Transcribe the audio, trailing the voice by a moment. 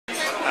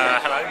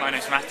my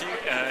name's Matthew.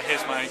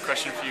 Here's my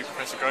question for you,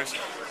 Professor Gross.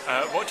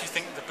 What do you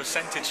think the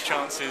percentage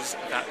chances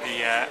that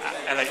the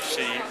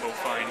LHC will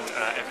find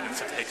evidence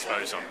of the Higgs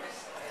boson?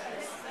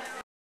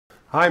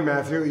 Hi,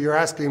 Matthew. You're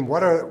asking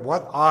what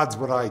odds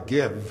would I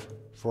give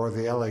for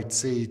the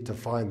LHC to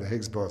find the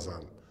Higgs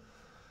boson?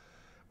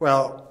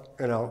 Well,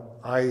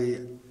 I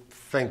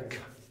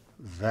think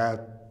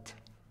that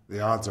the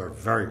odds are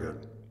very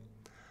good.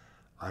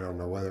 I don't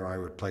know whether I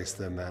would place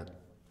them at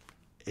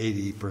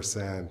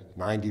 80%,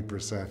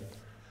 90%.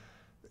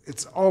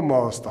 It's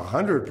almost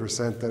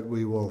 100% that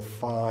we will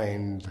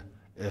find,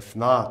 if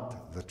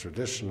not the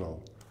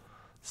traditional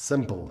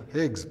simple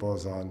Higgs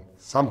boson,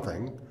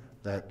 something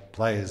that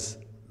plays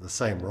the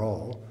same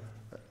role.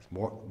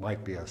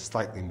 Might be a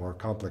slightly more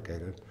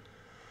complicated.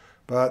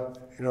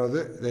 But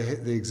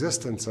the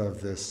existence of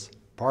this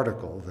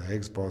particle, the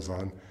Higgs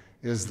boson,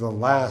 is the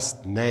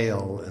last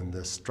nail in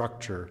this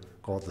structure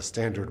called the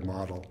Standard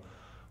Model,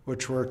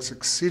 which works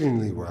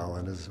exceedingly well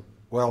and is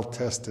well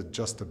tested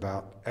just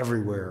about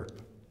everywhere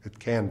it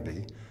can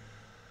be.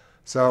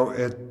 So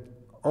it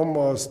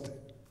almost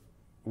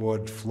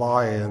would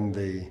fly in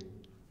the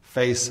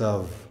face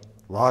of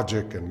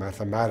logic and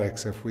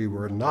mathematics if we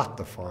were not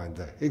to find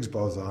the Higgs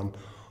boson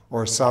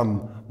or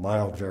some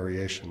mild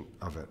variation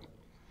of it.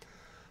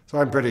 So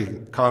I'm pretty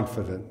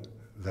confident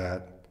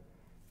that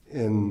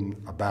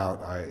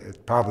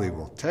it probably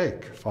will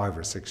take 5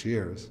 or 6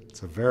 years.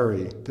 It's a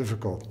very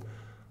difficult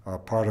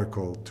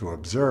particle to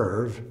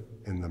observe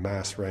in the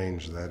mass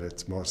range that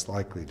it's most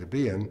likely to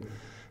be in.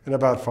 In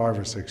about 5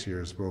 or 6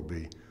 years, we'll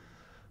be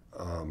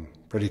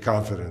pretty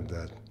confident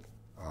that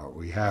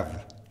we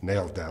have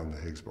nailed down the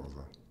Higgs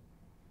boson.